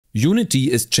Unity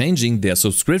is changing their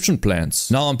subscription plans.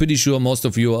 Now, I'm pretty sure most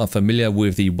of you are familiar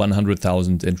with the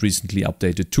 100,000 and recently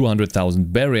updated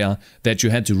 200,000 barrier that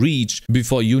you had to reach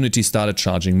before Unity started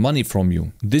charging money from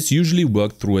you. This usually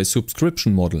worked through a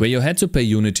subscription model, where you had to pay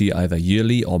Unity either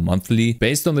yearly or monthly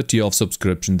based on the tier of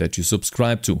subscription that you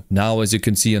subscribe to. Now, as you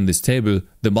can see on this table,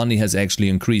 the money has actually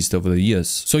increased over the years.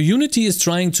 So Unity is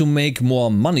trying to make more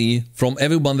money from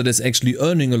everyone that is actually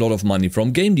earning a lot of money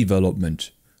from game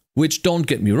development. Which, don't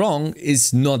get me wrong,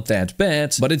 is not that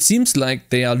bad, but it seems like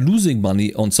they are losing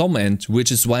money on some end,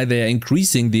 which is why they are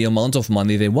increasing the amount of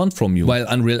money they want from you. While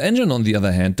Unreal Engine, on the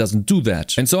other hand, doesn't do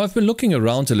that. And so I've been looking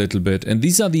around a little bit, and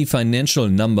these are the financial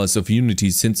numbers of Unity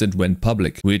since it went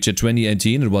public, which at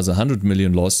 2018 it was 100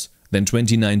 million loss. Then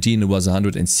 2019 it was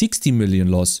 160 million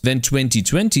loss. Then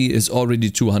 2020 is already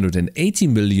 280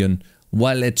 million,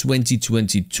 while at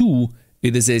 2022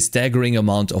 it is a staggering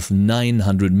amount of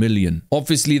 900 million.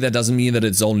 Obviously, that doesn't mean that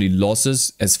it's only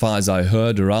losses. As far as I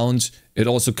heard around, it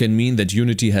also can mean that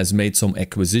Unity has made some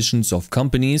acquisitions of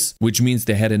companies, which means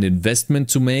they had an investment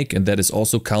to make, and that is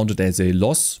also counted as a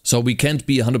loss. So we can't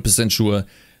be 100% sure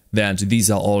that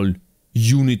these are all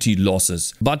Unity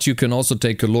losses. But you can also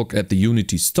take a look at the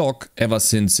Unity stock ever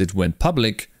since it went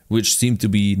public, which seemed to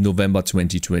be November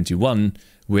 2021,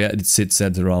 where it sits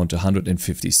at around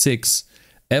 156.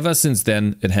 Ever since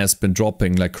then, it has been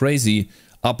dropping like crazy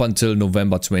up until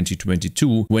November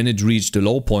 2022, when it reached a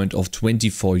low point of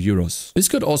 24 euros. This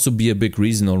could also be a big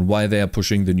reason on why they are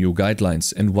pushing the new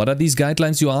guidelines. And what are these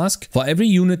guidelines, you ask? For every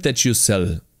unit that you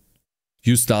sell,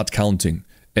 you start counting.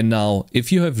 And now,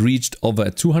 if you have reached over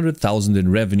 200,000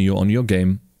 in revenue on your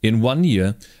game in 1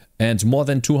 year and more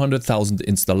than 200,000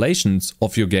 installations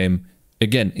of your game,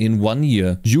 again, in 1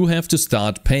 year, you have to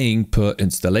start paying per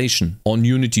installation. On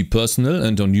Unity Personal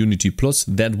and on Unity Plus,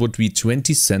 that would be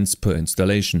 20 cents per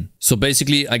installation. So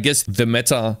basically, I guess the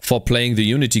meta for playing the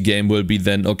Unity game will be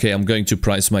then, okay, I'm going to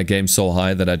price my game so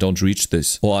high that I don't reach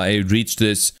this. Or I reach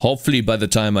this. Hopefully, by the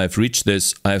time I've reached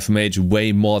this, I've made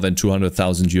way more than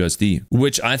 200,000 USD.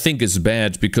 Which I think is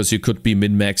bad, because you could be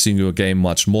min-maxing your game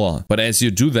much more. But as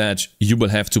you do that, you will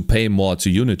have to pay more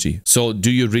to Unity. So do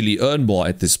you really earn more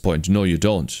at this point? No, you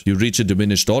don't. You reach a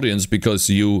diminished audience because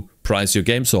you price your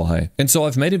game so high. And so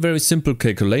I've made a very simple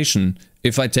calculation.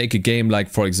 If I take a game like,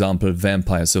 for example,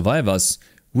 Vampire Survivors,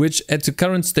 which at the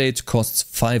current state costs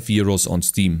 5 euros on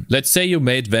Steam. Let's say you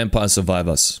made Vampire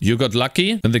Survivors. You got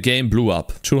lucky and the game blew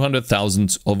up.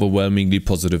 200,000 overwhelmingly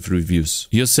positive reviews.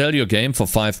 You sell your game for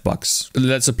 $5.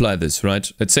 Let's apply this, right?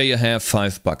 Let's say you have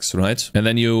 $5, right? And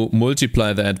then you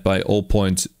multiply that by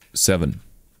 0.7.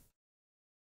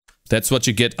 That's what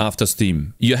you get after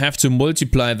Steam. You have to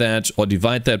multiply that or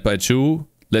divide that by 2.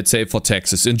 Let's say for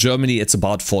taxes. In Germany, it's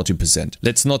about 40%.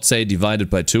 Let's not say divided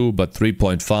by 2, but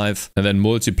 3.5. And then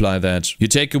multiply that. You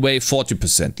take away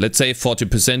 40%. Let's say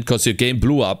 40% because your game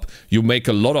blew up. You make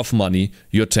a lot of money.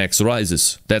 Your tax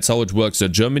rises. That's how it works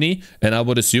in Germany. And I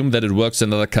would assume that it works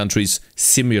in other countries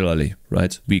similarly,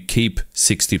 right? We keep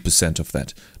 60% of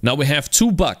that. Now we have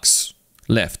 $2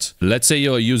 left. Let's say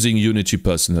you're using Unity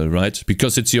Personal, right?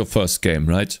 Because it's your first game,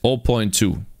 right?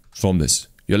 0.2 from this.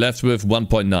 You're left with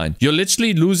 1.9. You're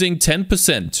literally losing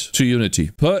 10% to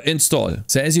Unity per install.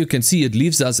 So as you can see, it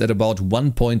leaves us at about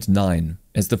 1.9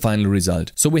 as the final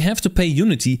result. So we have to pay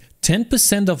Unity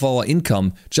 10% of our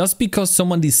income just because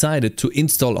someone decided to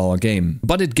install our game.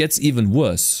 But it gets even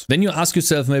worse. Then you ask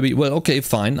yourself maybe, well, okay,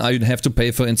 fine, I have to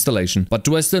pay for installation, but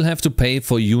do I still have to pay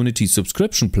for Unity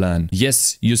subscription plan?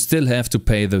 Yes, you still have to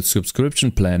pay the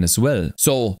subscription plan as well.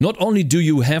 So not only do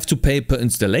you have to pay per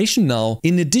installation now,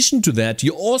 in addition to that,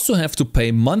 you also have to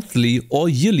pay monthly or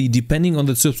yearly depending on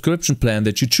the subscription plan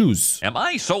that you choose. Am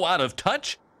I so out of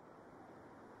touch?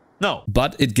 No.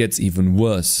 But it gets even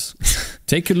worse.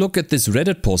 Take a look at this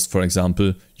Reddit post, for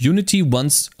example. Unity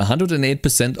wants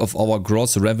 108% of our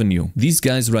gross revenue. These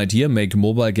guys right here make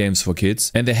mobile games for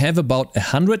kids and they have about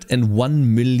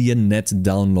 101 million net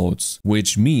downloads,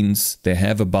 which means they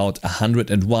have about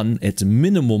 101 at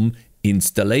minimum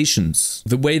installations.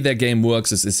 The way their game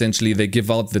works is essentially they give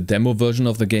out the demo version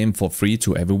of the game for free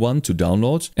to everyone to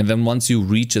download, and then once you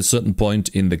reach a certain point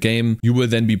in the game, you will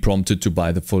then be prompted to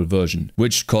buy the full version,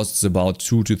 which costs about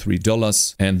 $2 to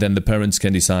 $3, and then the parents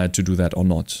can decide to do that or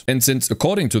not. And since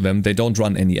according to them they don't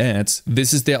run any ads,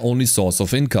 this is their only source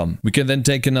of income. We can then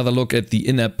take another look at the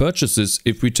in-app purchases.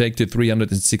 If we take the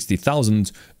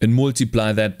 360,000 and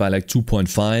multiply that by like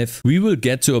 2.5, we will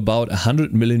get to about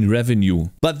 100 million revenue.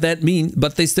 But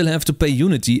they still have to pay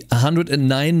Unity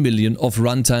 109 million of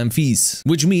runtime fees,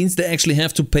 which means they actually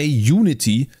have to pay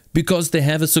Unity because they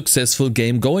have a successful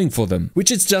game going for them, which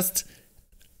is just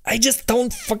I just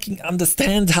don't fucking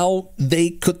understand how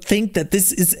they could think that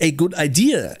this is a good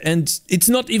idea. And it's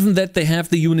not even that they have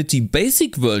the Unity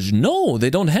basic version. No,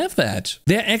 they don't have that.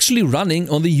 They're actually running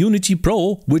on the Unity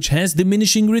Pro, which has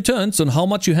diminishing returns on how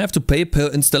much you have to pay per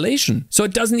installation. So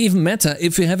it doesn't even matter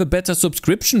if you have a better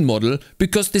subscription model,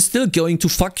 because they're still going to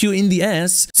fuck you in the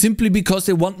ass simply because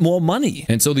they want more money.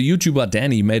 And so the YouTuber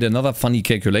Danny made another funny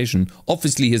calculation.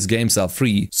 Obviously his games are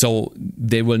free, so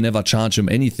they will never charge him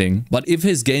anything. But if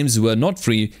his games were not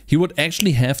free, he would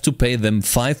actually have to pay them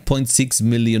 $5.6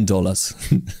 million,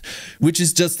 which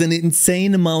is just an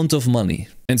insane amount of money.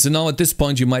 And so now at this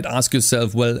point you might ask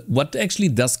yourself, well, what actually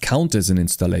does count as an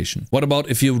installation? What about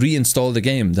if you reinstall the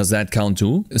game? Does that count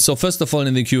too? So first of all,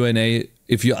 in the Q&A,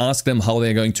 if you ask them how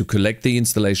they're going to collect the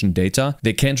installation data,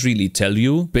 they can't really tell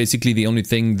you. Basically, the only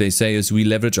thing they say is we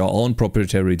leverage our own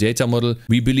proprietary data model.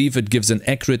 We believe it gives an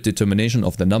accurate determination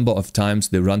of the number of times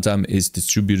the runtime is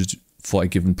distributed for a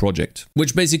given project.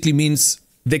 Which basically means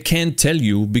they can't tell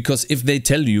you, because if they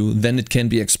tell you, then it can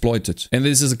be exploited. And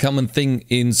this is a common thing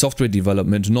in software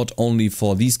development, not only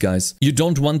for these guys. You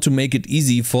don't want to make it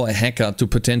easy for a hacker to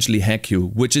potentially hack you,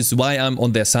 which is why I'm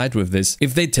on their side with this.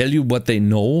 If they tell you what they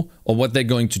know or what they're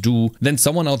going to do, then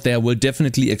someone out there will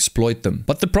definitely exploit them.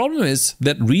 But the problem is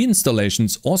that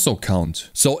reinstallations also count.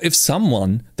 So if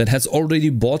someone that has already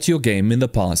bought your game in the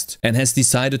past and has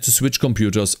decided to switch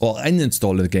computers or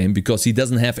uninstall the game because he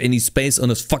doesn't have any space on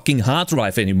his fucking hard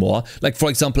drive anymore, like for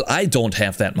example, I don't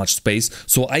have that much space,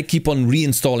 so I keep on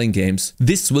reinstalling games,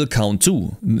 this will count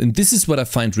too. And this is what I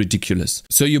find ridiculous.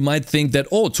 So you might think that,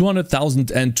 oh,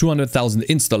 200,000 and 200,000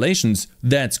 installations,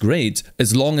 that's great.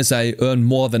 As long as I earn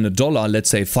more than $1, let's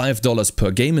say $5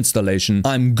 per game installation,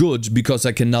 I'm good because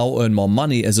I can now earn more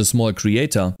money as a small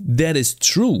creator. That is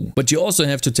true, but you also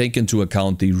have to take into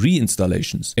account the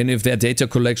reinstallations. And if their data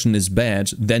collection is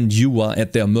bad, then you are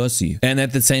at their mercy. And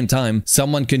at the same time,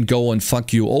 someone can go and fuck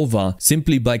you over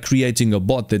simply by creating a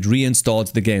bot that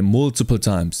reinstalls the game multiple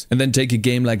times. And then take a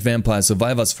game like Vampire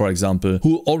Survivors, for example,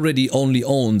 who already only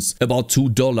owns about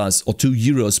 $2 or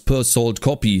 €2 per sold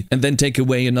copy, and then take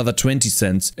away another 20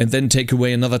 cents, and then take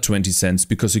away another 20 cents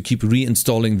because you keep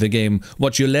reinstalling the game.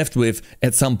 What you're left with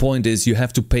at some point is you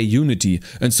have to pay Unity.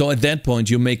 And so at that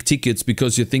point you make tickets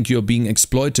because you think you're being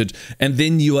exploited, and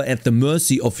then you are at the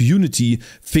mercy of Unity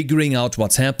figuring out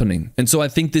what's happening. And so I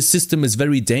think this system is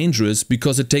very dangerous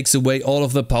because it takes away all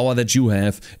of the power that you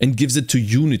have and gives it to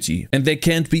Unity. And they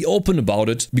can't be open about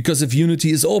it, because if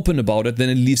Unity is open about it, then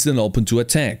it leaves them open to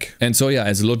attack. And so yeah,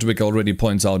 as Ludwig already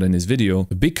points out in his video,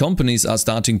 big companies are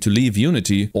starting to leave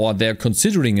Unity, or they're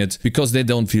considering it, because they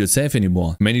don't feel safe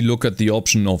anymore. Many look at the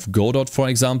option of Godot, for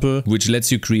example, which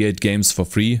lets you create games for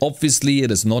free. Obviously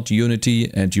it is not Unity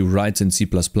and you write in C++,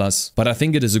 but I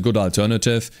think it is a good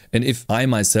alternative. And if I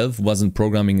myself wasn't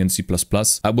programming in C++,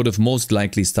 I would have most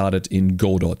likely started in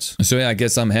Godot. So yeah, I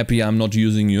guess I'm happy I'm not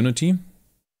using Unity.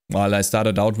 While I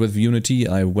started out with Unity,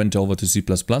 I went over to C++.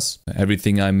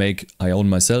 Everything I make, I own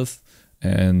myself.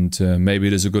 And maybe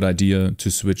it is a good idea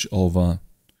to switch over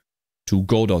to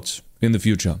Godot in the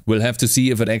future. We'll have to see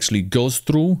if it actually goes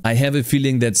through. I have a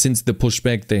feeling that since the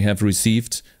pushback they have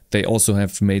received, they also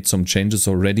have made some changes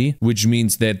already, which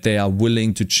means that they are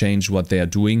willing to change what they are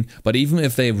doing. But even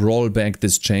if they roll back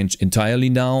this change entirely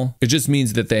now, it just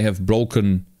means that they have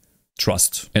broken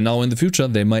trust. And now in the future,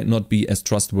 they might not be as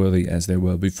trustworthy as they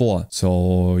were before.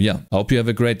 So yeah, I hope you have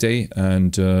a great day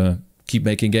and keep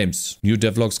making games. New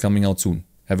devlogs coming out soon.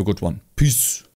 Have a good one. Peace.